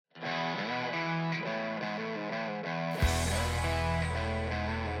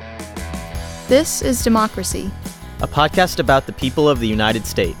This is Democracy, a podcast about the people of the United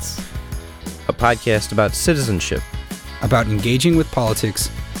States. A podcast about citizenship, about engaging with politics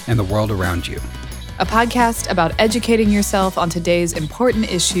and the world around you. A podcast about educating yourself on today's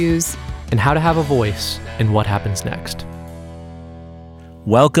important issues and how to have a voice in what happens next.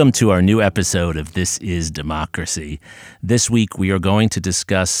 Welcome to our new episode of This is Democracy. This week we are going to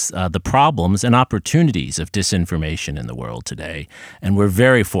discuss the problems and opportunities of disinformation in the world today. And we're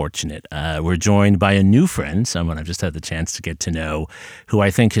very fortunate. We're joined by a new friend, someone I've just had the chance to get to know, who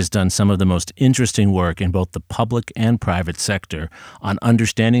I think has done some of the most interesting work in both the public and private sector on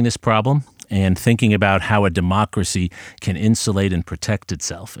understanding this problem and thinking about how a democracy can insulate and protect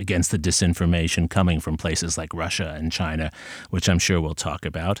itself against the disinformation coming from places like Russia and China, which I'm sure we'll talk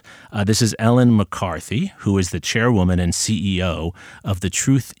about. This is Ellen McCarthy, who is the Chairwoman and CEO of the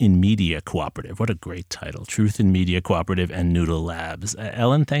Truth in Media Cooperative. What a great title, Truth in Media Cooperative and Noodle Labs.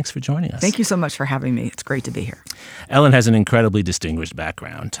 Ellen, thanks for joining us. Thank you so much for having me. It's great to be here. Ellen has an incredibly distinguished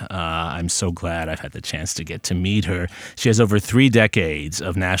background. I'm so glad I've had the chance to get to meet her. She has over 3 decades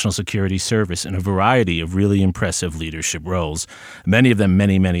of national security service in a variety of really impressive leadership roles, many of them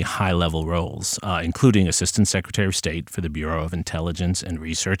many high-level roles, including Assistant Secretary of State for the Bureau of Intelligence and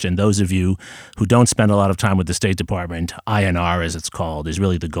Research. And those of you who don't spend a lot of time with the State Department, INR as it's called, is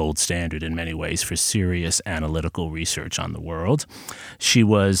really the gold standard in many ways for serious analytical research on the world. She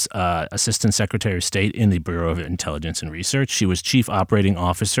was Assistant Secretary of State in the Bureau of Intelligence and Research. She was Chief Operating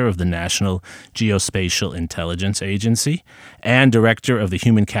Officer of the National Geospatial Intelligence Agency and Director of the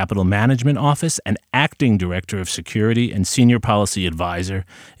Human Capital Management Office and Acting Director of Security and Senior Policy Advisor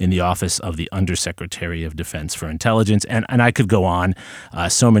in the Office of the Undersecretary of Defense for Intelligence. And I could go on,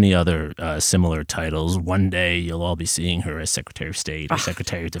 so many other similar titles. One day you'll all be seeing her as Secretary of State or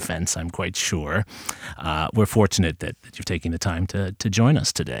Secretary of Defense, I'm quite sure. We're fortunate that you're taking the time to join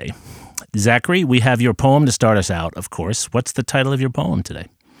us today. Zachary, we have your poem to start us out, of course. What's the title of your poem today?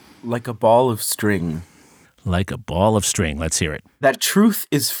 Like a ball of string. Like a ball of string. Let's hear it. That truth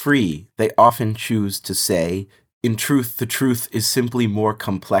is free, they often choose to say. In truth, the truth is simply more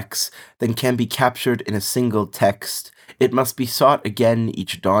complex than can be captured in a single text. It must be sought again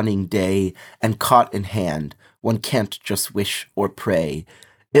each dawning day and caught in hand. One can't just wish or pray.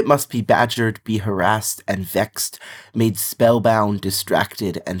 It must be badgered, be harassed and vexed, made spellbound,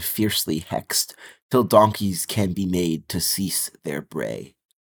 distracted, and fiercely hexed, till donkeys can be made to cease their bray.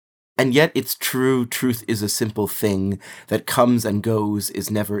 And yet it's true, truth is a simple thing that comes and goes,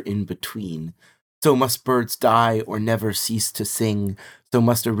 is never in between. So must birds die or never cease to sing, so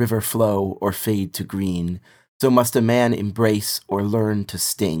must a river flow or fade to green, so must a man embrace or learn to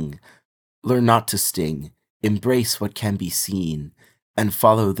sting. Learn not to sting, embrace what can be seen, and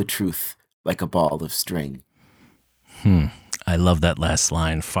follow the truth like a ball of string. I love that last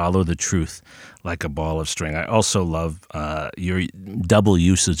line, follow the truth like a ball of string. I also love your double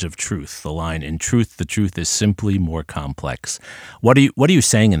usage of truth, the line, in truth, the truth is simply more complex. What are you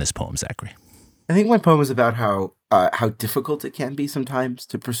saying in this poem, Zachary? I think my poem is about how difficult it can be sometimes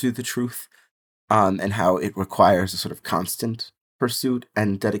to pursue the truth, and how it requires a sort of constant pursuit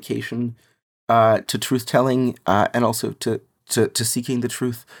and dedication to truth-telling, and also to seeking the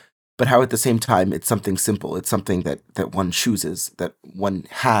truth. But how at the same time it's something simple. It's something that one chooses, that one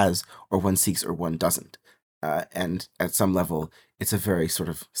has, or one seeks, or one doesn't. And at some level, it's a very sort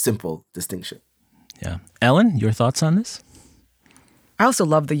of simple distinction. Yeah. Ellen, your thoughts on this? I also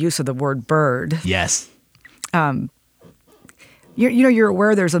love the use of the word bird. Yes. You're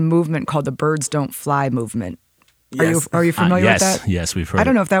aware there's a movement called the Birds Don't Fly movement. Yes. Are you familiar with that? Yes, we've heard I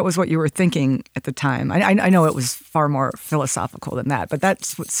don't know if that was what you were thinking at the time. I know it was far more philosophical than that, but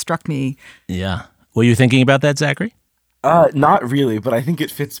that's what struck me. Yeah. Were you thinking about that, Zachary? Not really, but I think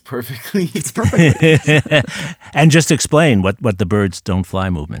it fits perfectly. It's perfect. And just explain what the Birds Don't Fly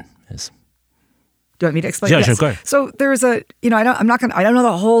movement is. Do you want me to explain? Yeah, Yes. sure, go ahead. So there's I don't know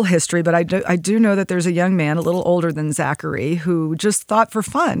the whole history, but I do know that there's a young man, a little older than Zachary, who just thought for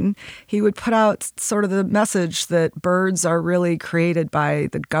fun he would put out sort of the message that birds are really created by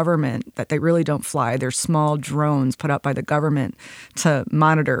the government, that they really don't fly. They're small drones put out by the government to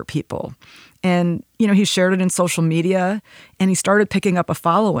monitor people. And, he shared it in social media, and he started picking up a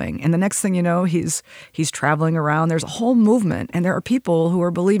following. And the next thing you know, he's traveling around. There's a whole movement, and there are people who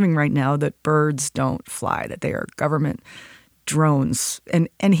are believing right now that birds don't fly, that they are government drones.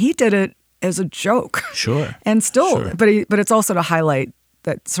 And he did it as a joke. Sure. And still, sure. But it's also to highlight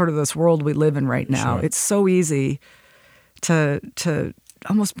that sort of this world we live in right now. Sure. It's so easy to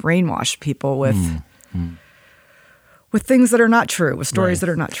almost brainwash people with with things that are not true, with stories that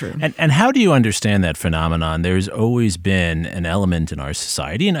are not true. And how do you understand that phenomenon? There's always been an element in our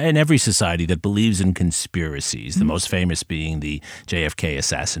society, and in every society, that believes in conspiracies, the most famous being the JFK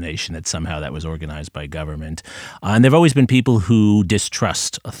assassination, that somehow that was organized by government. And there have always been people who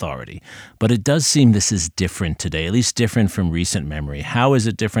distrust authority. But it does seem this is different today, at least different from recent memory. How is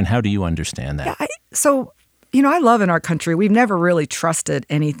it different? How do you understand that? I love in our country, we've never really trusted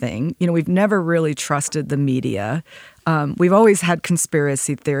anything. We've never really trusted the media. We've always had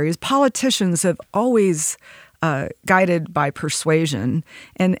conspiracy theories. Politicians have always guided by persuasion,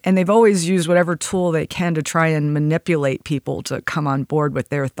 and they've always used whatever tool they can to try and manipulate people to come on board with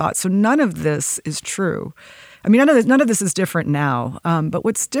their thoughts. So none of this is true. I mean, none of this is different now. But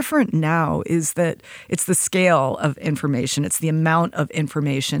what's different now is that it's the scale of information, it's the amount of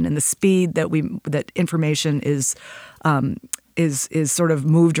information, and the speed that information is sort of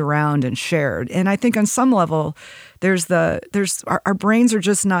moved around and shared. And I think on some level, our brains are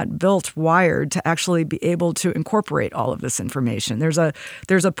just not wired to actually be able to incorporate all of this information. There's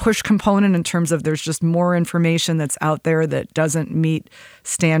a push component in terms of there's just more information that's out there that doesn't meet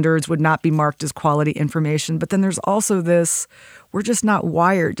standards, would not be marked as quality information. But then there's also we're just not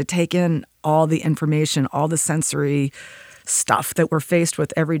wired to take in all the information, all the sensory stuff that we're faced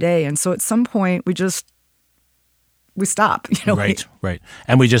with every day. And so at some point we stop. Right.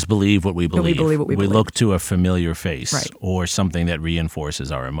 And we just believe what we believe. We believe what we believe. We look to a familiar face or something that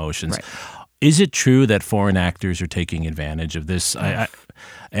reinforces our emotions. Right. Is it true that foreign actors are taking advantage of this?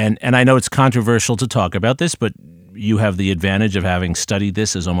 And I know it's controversial to talk about this, but you have the advantage of having studied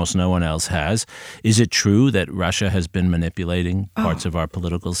this as almost no one else has. Is it true that Russia has been manipulating parts of our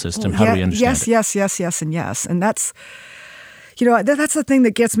political system? How do we understand it? Yes, and yes. And that's the thing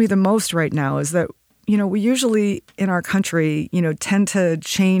that gets me the most right now is that we usually in our country, tend to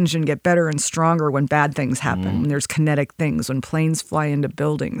change and get better and stronger when bad things happen, when there's kinetic things, when planes fly into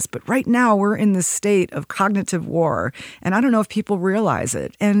buildings. But right now we're in this state of cognitive war, and I don't know if people realize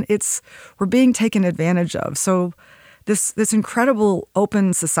it. And we're being taken advantage of. So this incredible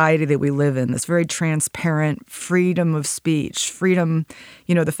open society that we live in, this very transparent freedom of speech, freedom,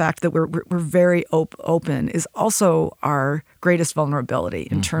 the fact that we're very open is also our greatest vulnerability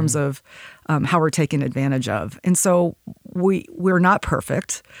in terms of how we're taken advantage of. And so we're not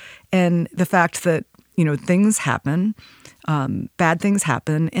perfect. And the fact that, things happen, bad things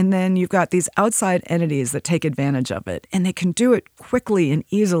happen, and then you've got these outside entities that take advantage of it, and they can do it quickly and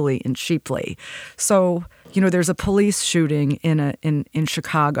easily and cheaply. So, there's a police shooting in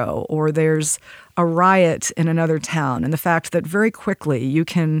Chicago, or there's a riot in another town, and the fact that very quickly you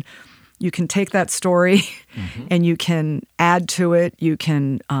can take that story and you can add to it, you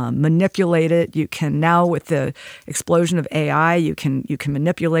can manipulate it, you can now with the explosion of AI, you can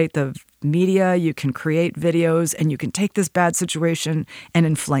manipulate the media, you can create videos, and you can take this bad situation and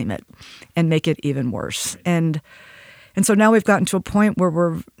inflame it and make it even worse. And so now we've gotten to a point where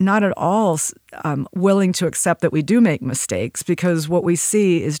we're not at all willing to accept that we do make mistakes, because what we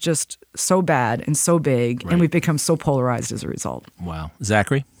see is just so bad and so big, and we've become so polarized as a result. Wow.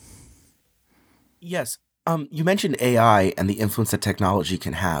 Zachary? Yes. You mentioned AI and the influence that technology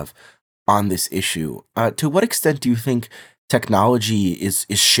can have on this issue. To what extent do you think technology is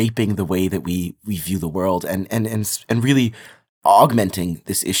shaping the way that we view the world and really augmenting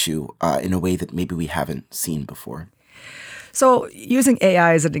this issue in a way that maybe we haven't seen before? So using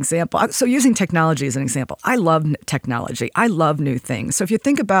AI as an example, using technology as an example, I love technology. I love new things. So if you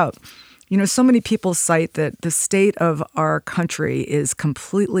think about, so many people cite that the state of our country is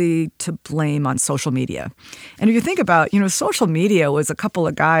completely to blame on social media. And if you think about, social media was a couple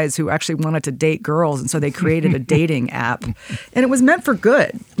of guys who actually wanted to date girls, and so they created a dating app. And it was meant for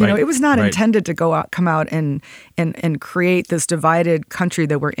good. It was not intended to come out and create this divided country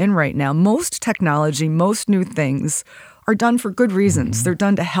that we're in right now. Most technology, most new things are done for good reasons. They're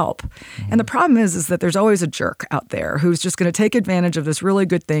done to help. And the problem is that there's always a jerk out there who's just going to take advantage of this really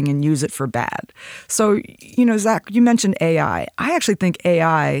good thing and use it for bad. So, Zach, you mentioned AI. I actually think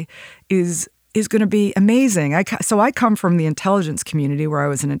AI is going to be amazing. So I come from the intelligence community where I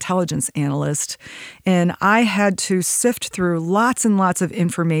was an intelligence analyst, and I had to sift through lots and lots of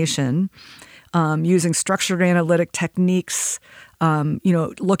information using structured analytic techniques,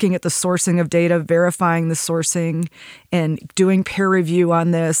 looking at the sourcing of data, verifying the sourcing, and doing peer review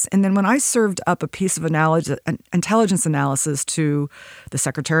on this. And then when I served up a piece of intelligence analysis to the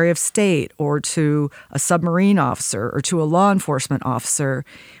Secretary of State or to a submarine officer or to a law enforcement officer,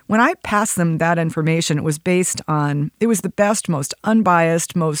 when I passed them that information, it was the best, most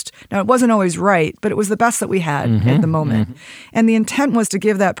unbiased, now it wasn't always right, but it was the best that we had at the moment. And the intent was to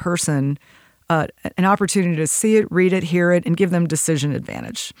give that person an opportunity to see it, read it, hear it, and give them decision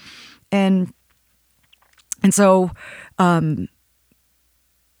advantage. And so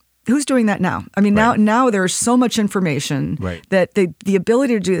who's doing that now? I mean, now there's so much information that the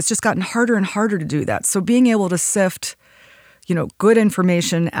ability to do it's just gotten harder and harder to do that. So being able to sift, good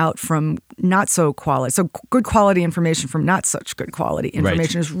information out from not so quality, so good quality information from not such good quality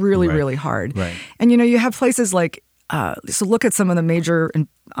information is really, really hard. Right. And, you have places like, so look at some of the major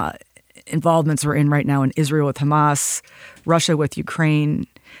involvements we're in right now in Israel with Hamas, Russia with Ukraine.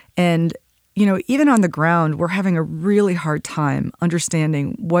 And, even on the ground, we're having a really hard time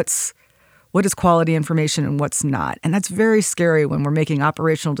understanding what is quality information and what's not. And that's very scary when we're making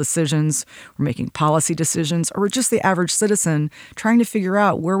operational decisions, we're making policy decisions, or we're just the average citizen trying to figure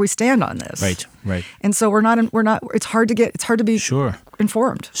out where we stand on this. Right. And so it's hard to be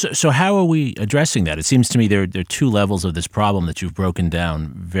informed. So how are we addressing that? It seems to me there are two levels of this problem that you've broken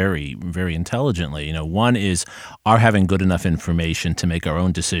down very, very intelligently. One is our having good enough information to make our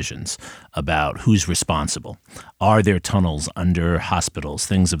own decisions about who's responsible. Are there tunnels under hospitals,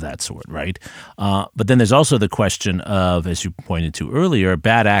 things of that sort, right? But then there's also the question of, as you pointed to earlier,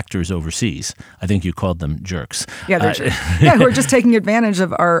 bad actors overseas. I think you called them jerks. Yeah, they're jerks. Who are just taking advantage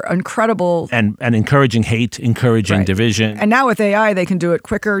of our incredible... And encouraging hate, encouraging division. And now with AI, they can do it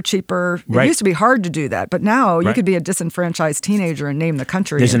quicker, cheaper. It used to be hard to do that, but now you could be a disenfranchised teenager and name the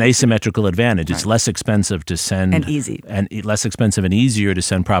country. There's an asymmetrical advantage. It's less expensive to send... And easy. And less expensive and easier to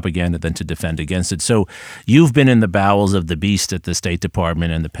send propaganda than to defend against it. So you've been in the bowels of the beast at the State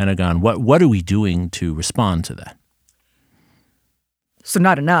Department and the Pentagon. What are we doing to respond to that? So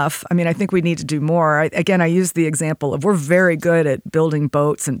not enough. I mean, I think we need to do more. I use the example of we're very good at building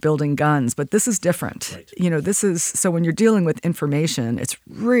boats and building guns, but this is different. Right. So when you're dealing with information, it's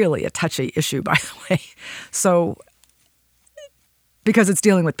really a touchy issue, by the way. So because it's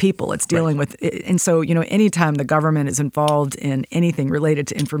dealing with people, it's dealing with, and so, anytime the government is involved in anything related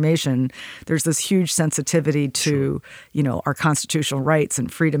to information, there's this huge sensitivity to, our constitutional rights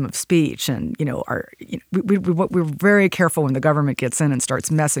and freedom of speech. And, we're very careful when the government gets in and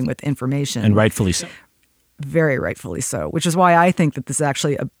starts messing with information. And rightfully so. Very rightfully so, which is why I think that this is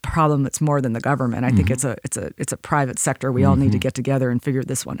actually a problem that's more than the government. I think it's a private sector. We all need to get together and figure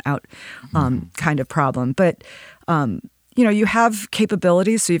this one out kind of problem. But, you have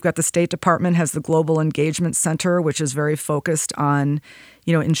capabilities. So you've got the State Department has the Global Engagement Center, which is very focused on,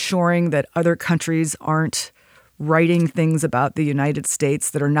 ensuring that other countries aren't writing things about the United States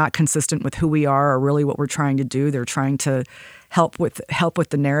that are not consistent with who we are or really what we're trying to do. They're trying to help with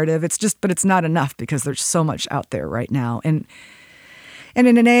the narrative. But it's not enough because there's so much out there right now. And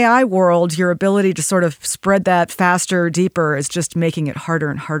in an AI world, your ability to sort of spread that faster, deeper is just making it harder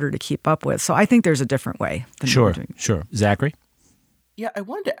and harder to keep up with. So I think there's a different way than what we're doing. Sure. Zachary? Yeah, I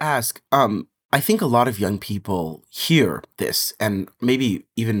wanted to ask, I think a lot of young people hear this and maybe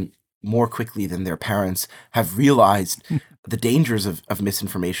even more quickly than their parents have realized the dangers of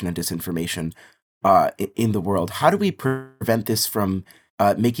misinformation and disinformation in the world. How do we prevent this from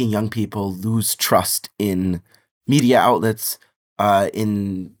making young people lose trust in media outlets,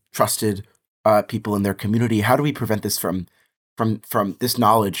 in trusted people in their community? How do we prevent this from this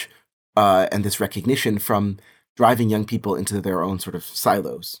knowledge and this recognition from driving young people into their own sort of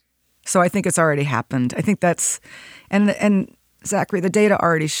silos? So I think it's already happened. I think that's, and Zachary, the data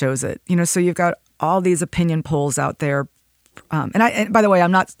already shows it. So you've got all these opinion polls out there. And by the way, I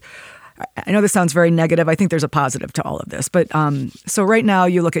know this sounds very negative. I think there's a positive to all of this. But so right now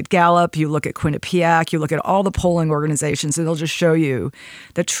you look at Gallup, you look at Quinnipiac, you look at all the polling organizations, and they'll just show you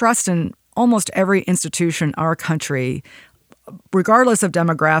that trust in almost every institution in our country, regardless of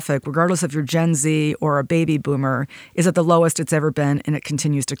demographic, regardless if you're Gen Z or a baby boomer, is at the lowest it's ever been, and it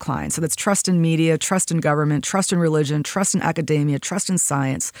continues to decline. So that's trust in media, trust in government, trust in religion, trust in academia, trust in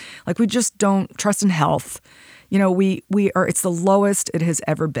science. Like we just don't trust in health. It's the lowest it has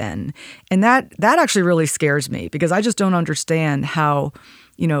ever been. And that actually really scares me because I just don't understand how,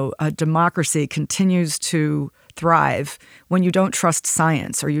 a democracy continues to thrive when you don't trust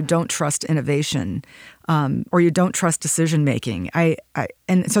science or you don't trust innovation or you don't trust decision making.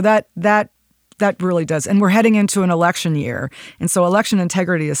 And so that really does. And we're heading into an election year. And so election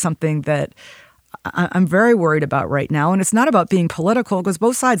integrity is something that I'm very worried about right now. And it's not about being political because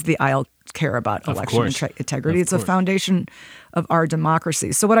both sides of the aisle care about election integrity. It's a foundation of our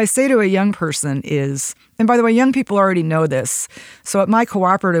democracy. So what I say to a young person is, and by the way, young people already know this. So at my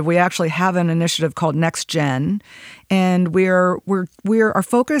cooperative, we actually have an initiative called Next Gen. And our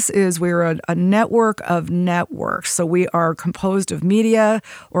focus is we're a network of networks. So we are composed of media,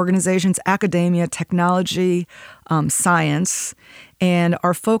 organizations, academia, technology, science. And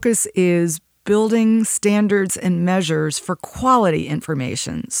our focus is building standards and measures for quality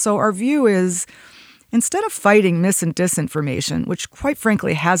information. So our view is, instead of fighting mis and disinformation, which quite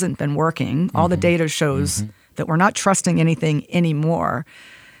frankly hasn't been working, all the data shows that we're not trusting anything anymore,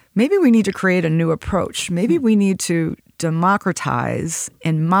 maybe we need to create a new approach. Maybe we need to democratize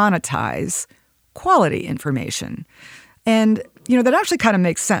and monetize quality information. And, that actually kind of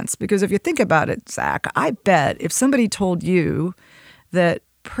makes sense, because if you think about it, Zach, I bet if somebody told you that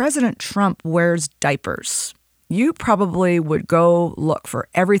President Trump wears diapers, you probably would go look for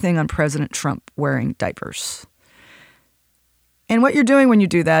everything on President Trump wearing diapers. And what you're doing when you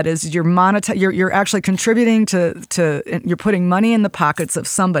do that is you're actually contributing to you're putting money in the pockets of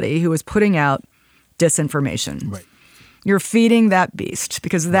somebody who is putting out disinformation. Right. You're feeding that beast,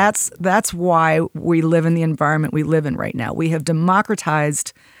 because that's why we live in the environment we live in right now. We have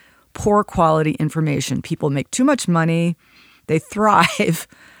democratized poor quality information. People make too much money. They thrive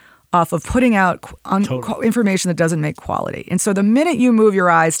off of putting out information that doesn't make quality. And so the minute you move your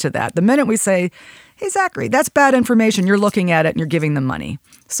eyes to that, the minute we say, hey, Zachary, that's bad information, you're looking at it and you're giving them money.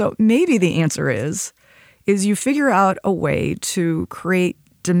 So maybe the answer is you figure out a way to create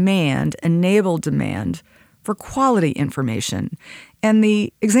demand, enable demand for quality information. And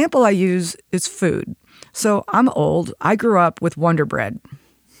the example I use is food. So I'm old. I grew up with Wonder Bread.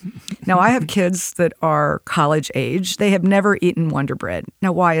 Now, I have kids that are college age. They have never eaten Wonder Bread.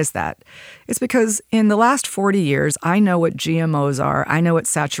 Now, why is that? It's because in the last 40 years, I know what GMOs are. I know what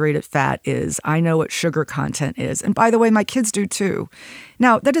saturated fat is. I know what sugar content is. And by the way, my kids do too.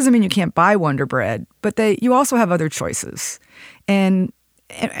 Now, that doesn't mean you can't buy Wonder Bread, but you also have other choices. And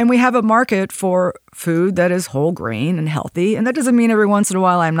we have a market for food that is whole grain and healthy. And that doesn't mean every once in a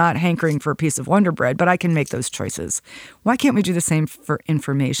while I'm not hankering for a piece of Wonder Bread, but I can make those choices. Why can't we do the same for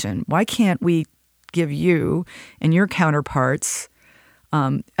information? Why can't we give you and your counterparts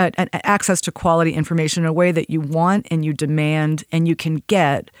access to quality information in a way that you want and you demand and you can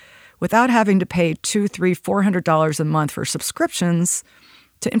get without having to pay $200, $300, $400 a month for subscriptions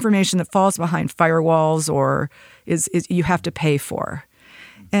to information that falls behind firewalls or is you have to pay for?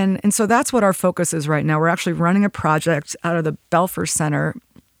 And so that's what our focus is right now. We're actually running a project out of the Belfer Center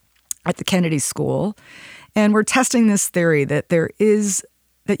at the Kennedy School, and we're testing this theory that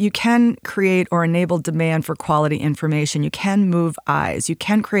that you can create or enable demand for quality information. You can move eyes. You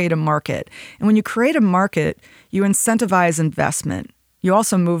can create a market. And when you create a market, you incentivize investment. You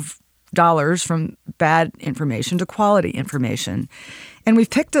also move dollars from bad information to quality information. And we've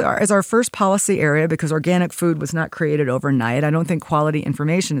picked it as our first policy area because organic food was not created overnight. I don't think quality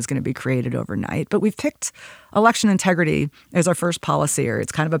information is going to be created overnight. But we've picked election integrity as our first policy area.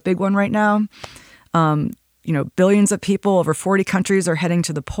 It's kind of a big one right now. Billions of people, over 40 countries are heading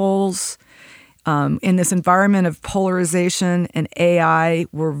to the polls. In this environment of polarization and AI,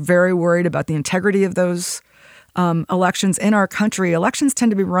 we're very worried about the integrity of those elections in our country. Elections tend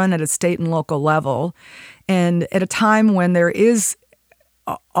to be run at a state and local level. And at a time when there is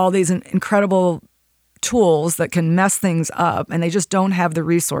all these incredible tools that can mess things up, and they just don't have the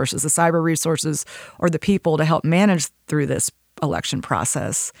resources, the cyber resources or the people to help manage through this election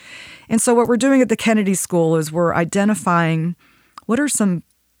process. And so what we're doing at the Kennedy School is we're identifying what are some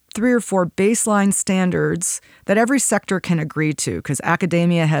 3 or 4 baseline standards that every sector can agree to, because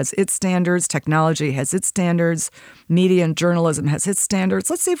academia has its standards, technology has its standards, media and journalism has its standards.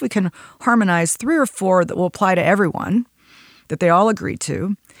 Let's see if we can harmonize 3 or 4 that will apply to everyone, that they all agree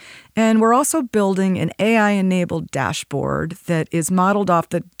to. And we're also building an AI-enabled dashboard that is modeled off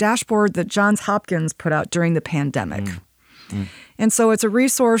the dashboard that Johns Hopkins put out during the pandemic. And so it's a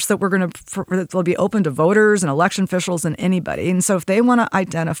resource that that'll be open to voters and election officials and anybody. And so if they want to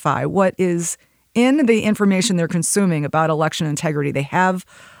identify what is in the information they're consuming about election integrity, they have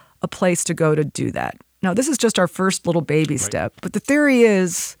a place to go to do that. Now, this is just our first little baby step. But the theory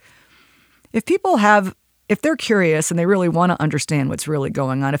is if they're curious and they really want to understand what's really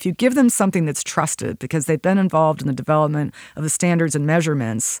going on, if you give them something that's trusted because they've been involved in the development of the standards and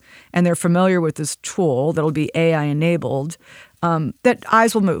measurements and they're familiar with this tool that'll be AI-enabled, that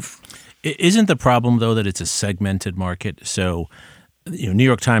eyes will move. Isn't the problem, though, that it's a segmented market? So, New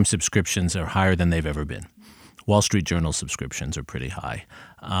York Times subscriptions are higher than they've ever been. Wall Street Journal subscriptions are pretty high.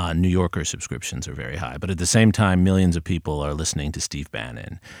 New Yorker subscriptions are very high. But at the same time, millions of people are listening to Steve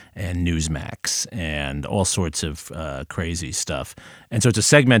Bannon and Newsmax and all sorts of crazy stuff. And so it's a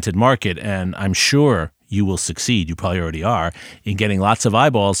segmented market, and I'm sure you will succeed, you probably already are, in getting lots of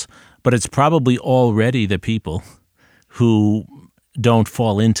eyeballs. But it's probably already the people who don't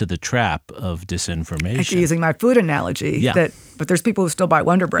fall into the trap of disinformation. Actually, using my food analogy, but there's people who still buy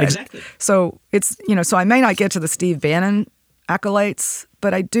Wonder Bread. Exactly. So it's, so I may not get to the Steve Bannon acolytes,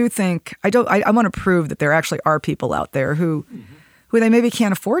 but I do think I want to prove that there actually are people out there who they maybe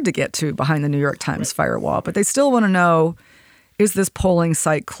can't afford to get to behind the New York Times firewall, but they still want to know, is this polling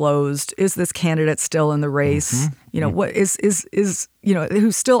site closed? Is this candidate still in the race? What is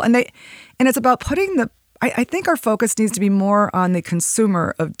who's still, and it's about putting I think our focus needs to be more on the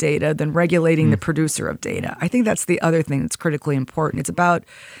consumer of data than regulating the producer of data. I think that's the other thing that's critically important. It's about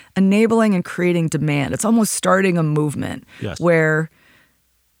enabling and creating demand. It's almost starting a movement where,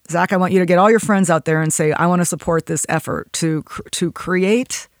 Zach, I want you to get all your friends out there and say, I want to support this effort to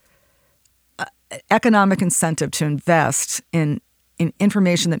create economic incentive to invest in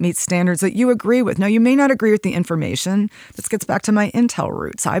information that meets standards that you agree with. Now, you may not agree with the information. This gets back to my Intel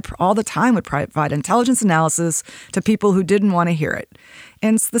roots. I all the time would provide intelligence analysis to people who didn't want to hear it.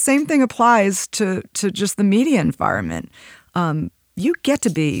 And the same thing applies to just the media environment. You get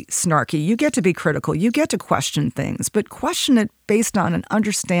to be snarky. You get to be critical. You get to question things, but question it based on an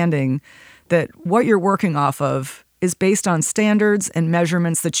understanding that what you're working off of is based on standards and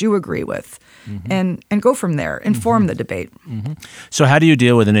measurements that you agree with, and go from there, inform the debate. So how do you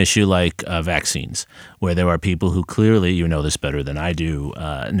deal with an issue like vaccines, where there are people who clearly, you know this better than I do,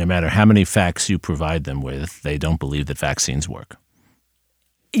 no matter how many facts you provide them with, they don't believe that vaccines work?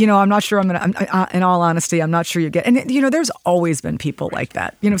 I'm not sure in all honesty, I'm not sure you get, and there's always been people like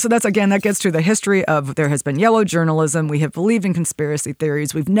that, so that gets to the history of, there has been yellow journalism. We have believed in conspiracy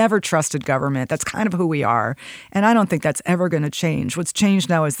theories. We've never trusted government. That's kind of who we are. And I don't think that's ever going to change. What's changed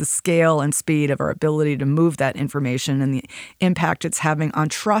now is the scale and speed of our ability to move that information and the impact it's having on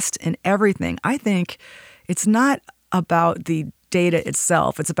trust in everything. I think it's not about the data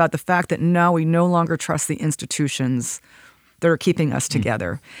itself. It's about the fact that now we no longer trust the institutions that are keeping us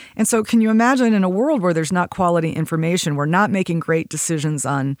together. And so can you imagine in a world where there's not quality information, we're not making great decisions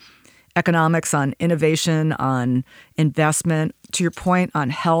on economics, on innovation, on investment, to your point,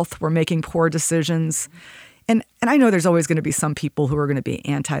 on health, we're making poor decisions. And I know there's always going to be some people who are going to be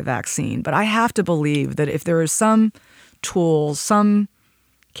anti-vaccine, but I have to believe that if there is some tool, some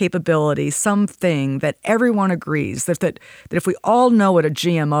capability, something that everyone agrees that if we all know what a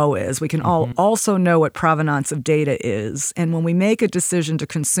GMO is, we can all also know what provenance of data is. And when we make a decision to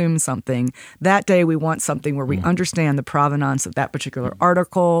consume something, that day we want something where we understand the provenance of that particular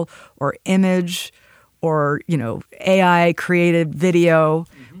article or image or, AI created video.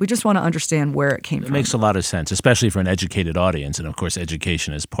 We just want to understand where it came from. It makes a lot of sense, especially for an educated audience. And of course,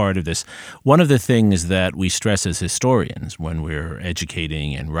 education is part of this. One of the things that we stress as historians when we're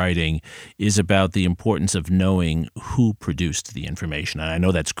educating and writing is about the importance of knowing who produced the information. And I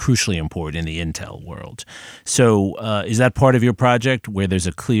know that's crucially important in the intel world. So is that part of your project where there's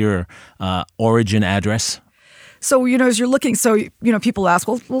a clear origin address? So, as you're looking, people ask,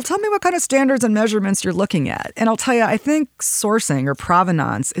 well, tell me what kind of standards and measurements you're looking at. And I'll tell you, I think sourcing or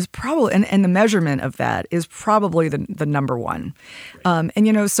provenance is probably, and the measurement of that is probably the number one. And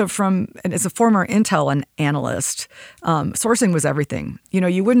as a former Intel analyst, sourcing was everything.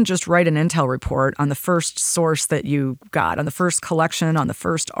 You wouldn't just write an Intel report on the first source that you got, on the first collection, on the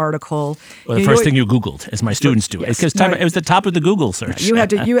first article. Well, the first thing you Googled, as my students do. Yes. Because it was the top of the Google search. You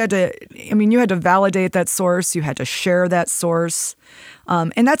had to validate that source. You had to share that source,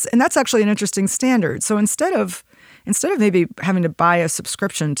 and that's actually an interesting standard. So instead of maybe having to buy a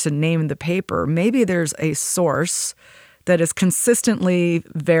subscription to name the paper, maybe there's a source that is consistently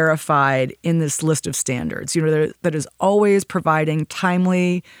verified in this list of standards. That is always providing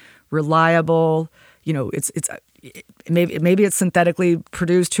timely, reliable. Maybe it's synthetically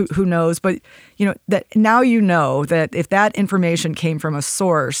produced. Who knows? But that now that if that information came from a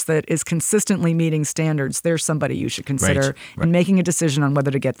source that is consistently meeting standards, there's somebody you should consider in making a decision on whether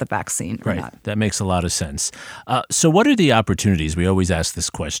to get the vaccine or not. That makes a lot of sense. So, what are the opportunities? We always ask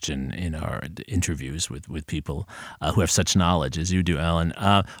this question in our interviews with people who have such knowledge as you do, Ellen.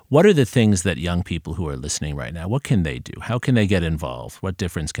 What are the things that young people who are listening right now? What can they do? How can they get involved? What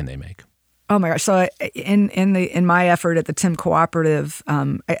difference can they make? Oh my gosh! So in my effort at the Tim Cooperative,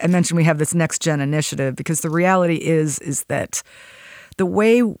 I mentioned we have this Next Gen initiative because the reality is that the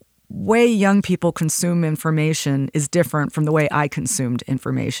way young people consume information is different from the way I consumed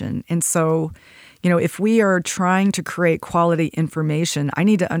information. And so, if we are trying to create quality information, I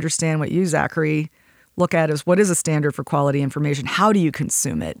need to understand what you, Zachary, look at as what is a standard for quality information. How do you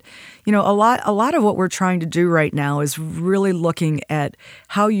consume it? A lot of what we're trying to do right now is really looking at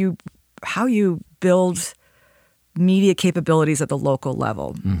how you build media capabilities at the local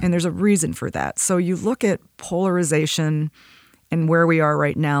level. And there's a reason for that. So you look at polarization and where we are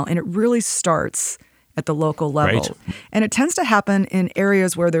right now, and it really starts at the local level. And it tends to happen in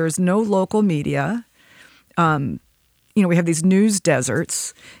areas where there is no local media. we have these news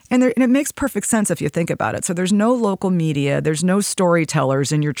deserts, and it makes perfect sense if you think about it. So there's no local media, there's no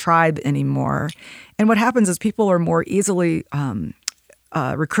storytellers in your tribe anymore. And what happens is people are more easily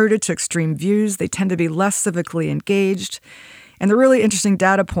recruited to extreme views. They tend to be less civically engaged. And the really interesting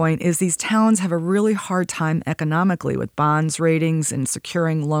data point is these towns have a really hard time economically with bonds ratings and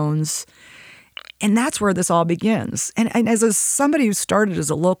securing loans. And that's where this all begins. And as somebody who started as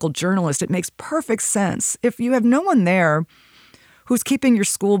a local journalist, it makes perfect sense. If you have no one there who's keeping your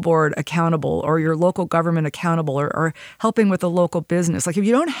school board accountable or your local government accountable or helping with a local business, like if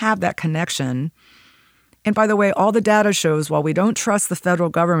you don't have that connection, and by the way, all the data shows while we don't trust the federal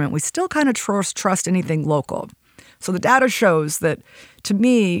government, we still kind of trust anything local. So the data shows that, to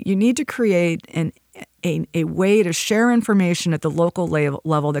me, you need to create a way to share information at the local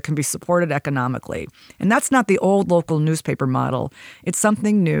level that can be supported economically. And that's not the old local newspaper model. It's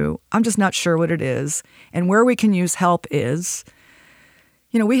something new. I'm just not sure what it is. And where we can use help is,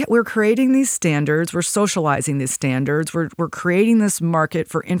 we're creating these standards. We're socializing these standards. We're creating this market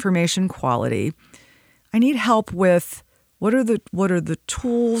for information quality. I need help with what are the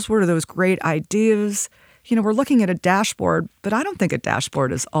tools? What are those great ideas? We're looking at a dashboard, but I don't think a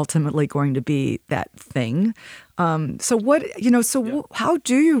dashboard is ultimately going to be that thing. How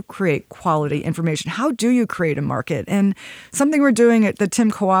do you create quality information? How do you create a market? And something we're doing at the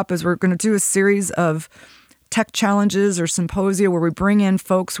Tim Co-op is we're going to do a series of tech challenges or symposia where we bring in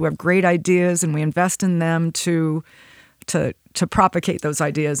folks who have great ideas and we invest in them to propagate those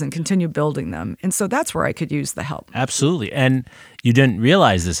ideas and continue building them. And so that's where I could use the help. Absolutely. And you didn't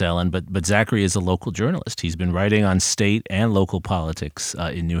realize this, Ellen, but Zachary is a local journalist. He's been writing on state and local politics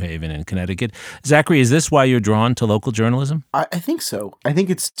in New Haven and Connecticut. Zachary, is this why you're drawn to local journalism? I think so. I think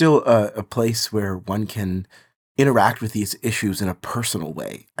it's still a place where one can interact with these issues in a personal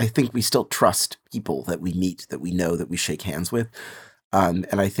way. I think we still trust people that we meet, that we know, that we shake hands with. And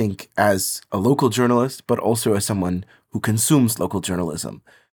I think as a local journalist, but also as someone who consumes local journalism,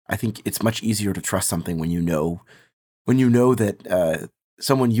 I think it's much easier to trust something when you know that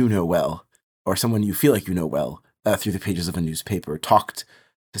someone you know well, or someone you feel like you know well, through the pages of a newspaper, talked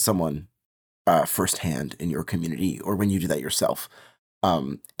to someone firsthand in your community, or when you do that yourself.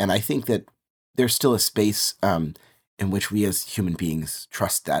 And I think that there's still a space in which we as human beings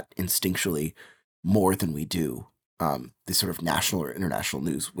trust that instinctually more than we do this sort of national or international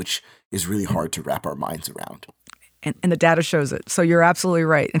news, which is really hard to wrap our minds around. And the data shows it. So you're absolutely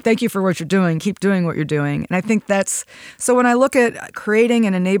right. And thank you for what you're doing. Keep doing what you're doing. And I think so when I look at creating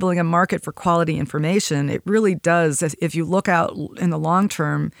and enabling a market for quality information, it really does, if you look out in the long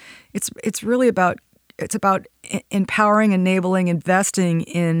term, it's really about empowering, enabling, investing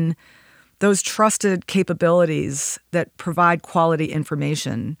in those trusted capabilities that provide quality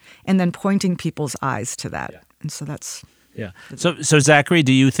information and then pointing people's eyes to that. Yeah. And so that's... Yeah. So Zachary,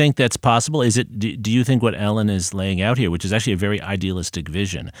 do you think that's possible? Do you think what Ellen is laying out here, which is actually a very idealistic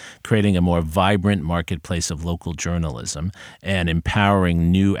vision, creating a more vibrant marketplace of local journalism and empowering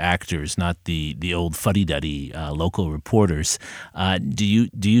new actors, not the old fuddy-duddy local reporters, do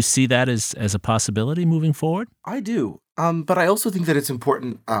you see that as a possibility moving forward? I do. But I also think that it's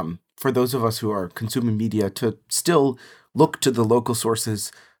important for those of us who are consuming media to still look to the local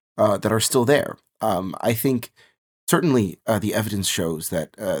sources that are still there. I think certainly the evidence shows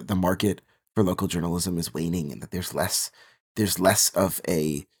that the market for local journalism is waning and that there's less of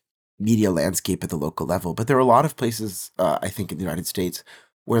a media landscape at the local level. But there are a lot of places, I think, in the United States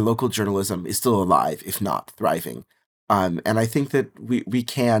where local journalism is still alive, if not thriving. And I think that we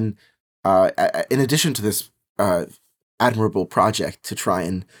can, in addition to this admirable project to try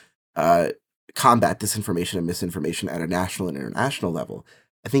and combat disinformation and misinformation at a national and international level,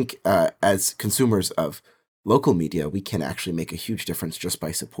 I think as consumers of local media, we can actually make a huge difference just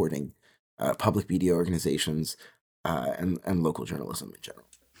by supporting public media organizations and local journalism in general.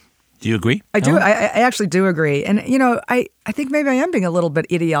 Do you agree? I do. I actually do agree. And, I think maybe I am being a little bit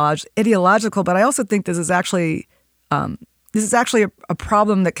ideological, but I also think this is actually a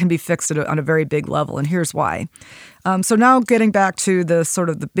problem that can be fixed on a very big level. And here's why. So now getting back to the sort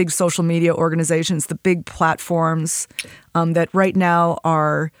of the big social media organizations, the big platforms that right now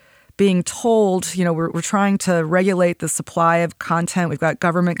are being told, we're trying to regulate the supply of content. We've got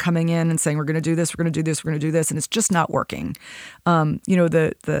government coming in and saying, we're going to do this, we're going to do this, we're going to do this. And it's just not working.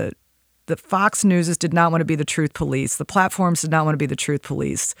 The The Fox News did not want to be the truth police. The platforms did not want to be the truth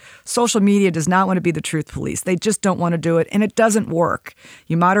police. Social media does not want to be the truth police. They just don't want to do it, and it doesn't work.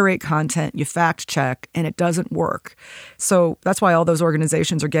 You moderate content, you fact check, and it doesn't work. So that's why all those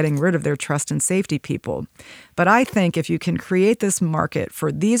organizations are getting rid of their trust and safety people. But I think if you can create this market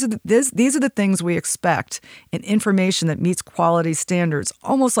for these are the things we expect in information that meets quality standards,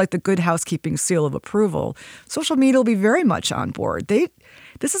 almost like the Good Housekeeping seal of approval, social media will be very much on board.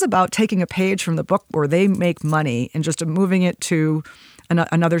 This is about taking a page from the book where they make money and just moving it to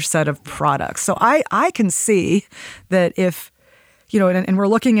another set of products. So I can see that if, and we're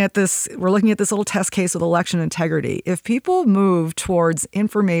looking at this little test case with election integrity. If people move towards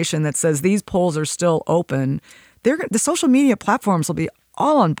information that says these polls are still open, the social media platforms will be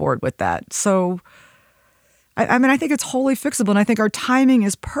all on board with that. So I think it's wholly fixable, and I think our timing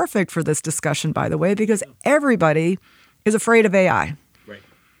is perfect for this discussion, by the way, because everybody is afraid of AI.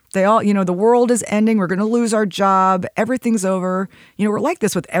 They all, the world is ending. We're going to lose our job. Everything's over. We're like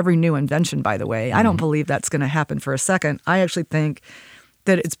this with every new invention, by the way. I don't believe that's going to happen for a second. I actually think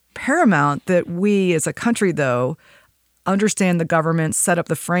that it's paramount that we as a country, though, understand the government, set up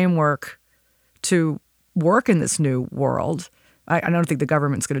the framework to work in this new world. I don't think the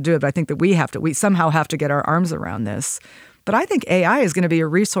government's going to do it, but I think that we somehow have to get our arms around this. But I think AI is going to be a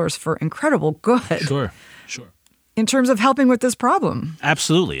resource for incredible good. Sure. In terms of helping with this problem.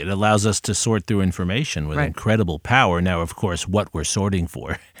 Absolutely. It allows us to sort through information with incredible power. Now, of course, what we're sorting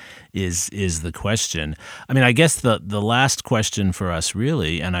for is the question. I mean, I guess the last question for us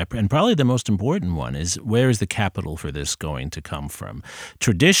really, and probably the most important one, is where is the capital for this going to come from?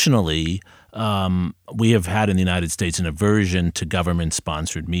 Traditionally, we have had in the United States an aversion to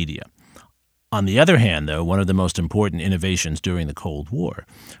government-sponsored media. On the other hand, though, one of the most important innovations during the Cold War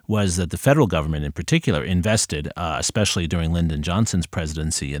was that the federal government in particular invested, especially during Lyndon Johnson's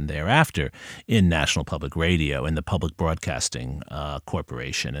presidency and thereafter, in National Public Radio and the Public Broadcasting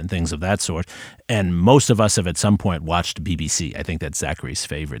Corporation and things of that sort. And most of us have at some point watched BBC. I think that's Zachary's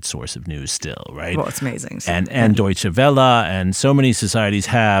favorite source of news still, right? Well, it's amazing. And Deutsche Welle, and so many societies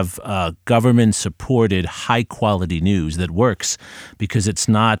have government-supported high-quality news that works because it's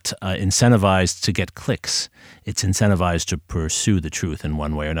not incentivized to get clicks. It's incentivized to pursue the truth in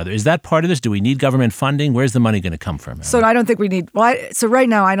one way or another. Is that part of this? Do we need government funding? Where's the money going to come from? So I don't think we need. So right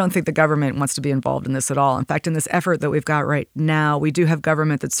now, I don't think the government wants to be involved in this at all. In fact, in this effort that we've got right now, we do have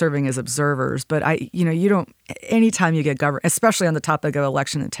government that's serving as observers. But you don't. Anytime you get government, especially on the topic of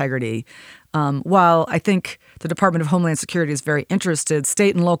election integrity, while I think the Department of Homeland Security is very interested,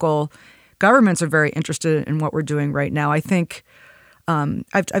 state and local governments are very interested in what we're doing right now. I think.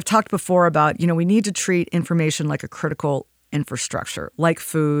 I've talked before about, we need to treat information like a critical infrastructure, like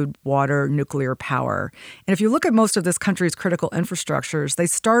food, water, nuclear power. And if you look at most of this country's critical infrastructures, they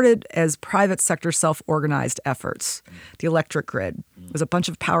started as private sector self-organized efforts. The electric grid was a bunch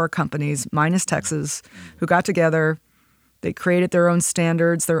of power companies, minus Texas, who got together. They created their own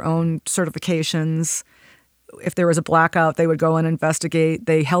standards, their own certifications. If there was a blackout, they would go and investigate.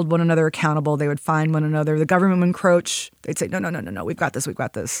 They held one another accountable. They would fine one another. The government would encroach. They'd say, no, we've got this. It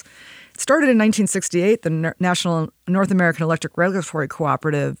started in 1968, the National North American Electric Regulatory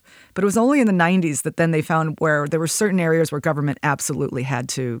Cooperative, but it was only in the 90s that then they found where there were certain areas where government absolutely had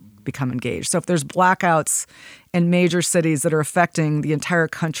to become engaged. So if there's blackouts in major cities that are affecting the entire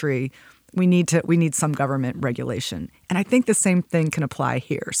country, we need some government regulation. And I think the same thing can apply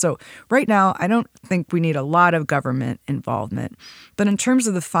here. So right now, I don't think we need a lot of government involvement. But in terms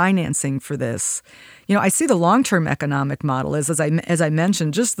of the financing for this, I see the long-term economic model as I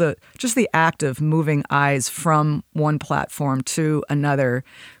mentioned, just the act of moving eyes from one platform to another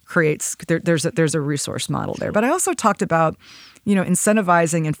creates there's a resource model there. But I also talked about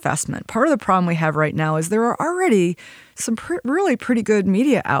incentivizing investment. Part of the problem we have right now is there are already some really pretty good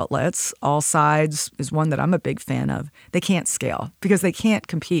media outlets. All Sides is one that I'm a big fan of. They can't scale because they can't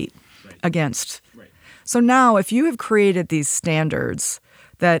compete against. Right. So now if you have created these standards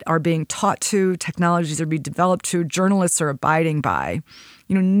that are being taught to, technologies are being developed to, journalists are abiding by,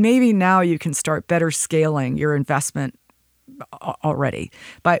 maybe now you can start better scaling your investment already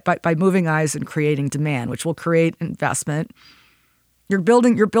by moving eyes and creating demand, which will create investment. You're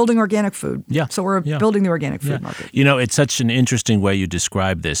building organic food. Yeah. So we're building the organic food market. It's such an interesting way you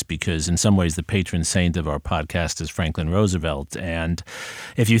describe this because in some ways the patron saint of our podcast is Franklin Roosevelt. And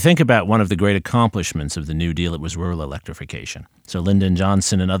if you think about one of the great accomplishments of the New Deal, it was rural electrification. So Lyndon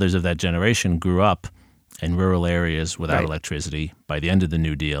Johnson and others of that generation grew up in rural areas without electricity. By the end of the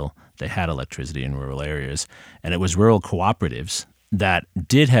New Deal, they had electricity in rural areas. And it was rural cooperatives that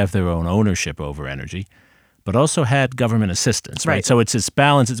did have their own ownership over energy, but also had government assistance, right? Right. So it's this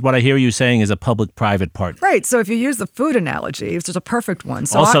balance. It's what I hear you saying is a public-private partnership. Right. So if you use the food analogy, which is a perfect one.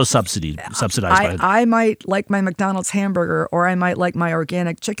 So Also subsidized by I might like my McDonald's hamburger or I might like my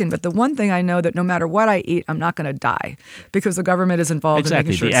organic chicken, but the one thing I know that no matter what I eat, I'm not going to die because the government is involved in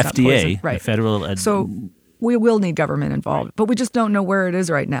making sure the it's not FDA, poison. Right. the federal. So we will need government involved, but we just don't know where it is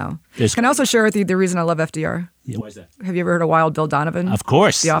right now. Can I also share with you the reason I love FDR? Yeah, why is that? Have you ever heard of Wild Bill Donovan? Of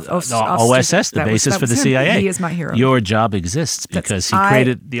course. The OSS, the basis for the him. CIA. He is my hero. Your job exists because he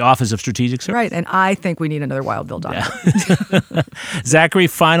created the Office of Strategic Service. Right, and I think we need another Wild Bill Donovan. Yeah. Zachary,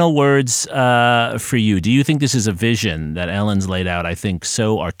 final words for you. Do you think this is a vision that Ellen's laid out, I think,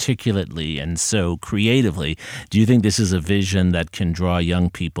 so articulately and so creatively? Do you think this is a vision that can draw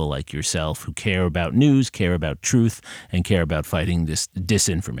young people like yourself who care about news, care about truth, and care about fighting this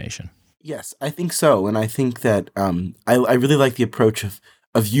disinformation? Yes, I think so. And I think that I really like the approach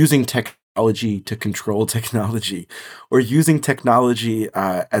of using technology to control technology, or using technology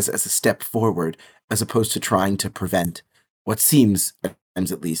as a step forward, as opposed to trying to prevent what seems, at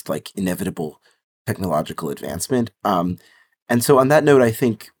times at least, like inevitable technological advancement. And so on that note, I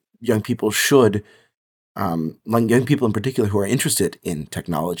think young people should, like young people in particular who are interested in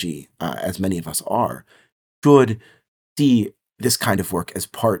technology, as many of us are, should see this kind of work as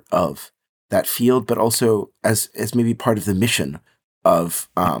part of that field, but also as maybe part of the mission of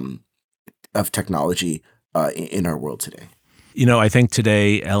technology in our world today. You know, I think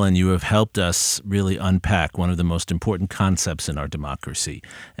today, Ellen, you have helped us really unpack one of the most important concepts in our democracy.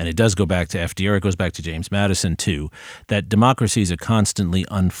 And it does go back to FDR, it goes back to James Madison too, that democracy is a constantly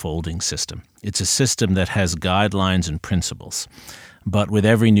unfolding system. It's a system that has guidelines and principles. But with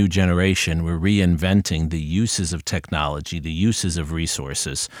every new generation, we're reinventing the uses of technology, the uses of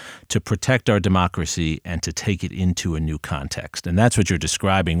resources to protect our democracy and to take it into a new context. And that's what you're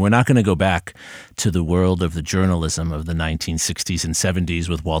describing. We're not going to go back to the world of the journalism of the 1960s and 70s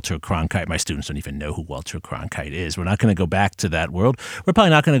with Walter Cronkite. My students don't even know who Walter Cronkite is. We're not going to go back to that world. We're probably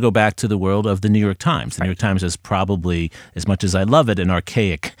not going to go back to the world of the New York Times. The New York Times is probably, as much as I love it, an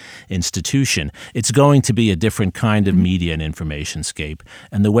archaic institution. It's going to be a different kind of media and information scape.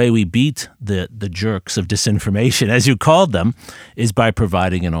 And the way we beat the jerks of disinformation, as you called them, is by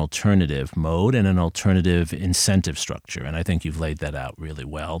providing an alternative mode and an alternative incentive structure. And I think you've laid that out really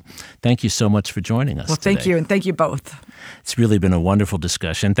well. Thank you so much for joining us today. Thank you, and thank you both. It's really been a wonderful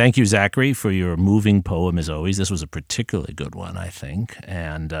discussion. Thank you, Zachary, for your moving poem, as always. This was a particularly good one, I think.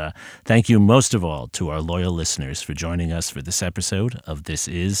 And thank you most of all to our loyal listeners for joining us for this episode of This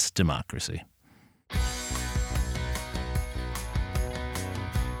Is Democracy.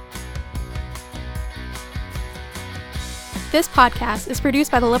 This podcast is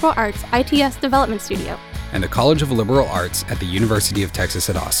produced by the Liberal Arts ITS Development Studio and the College of Liberal Arts at the University of Texas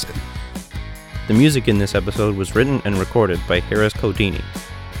at Austin. The music in this episode was written and recorded by Harris Codini.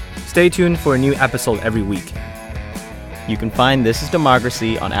 Stay tuned for a new episode every week. You can find This Is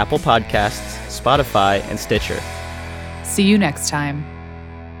Democracy on Apple Podcasts, Spotify, and Stitcher. See you next time.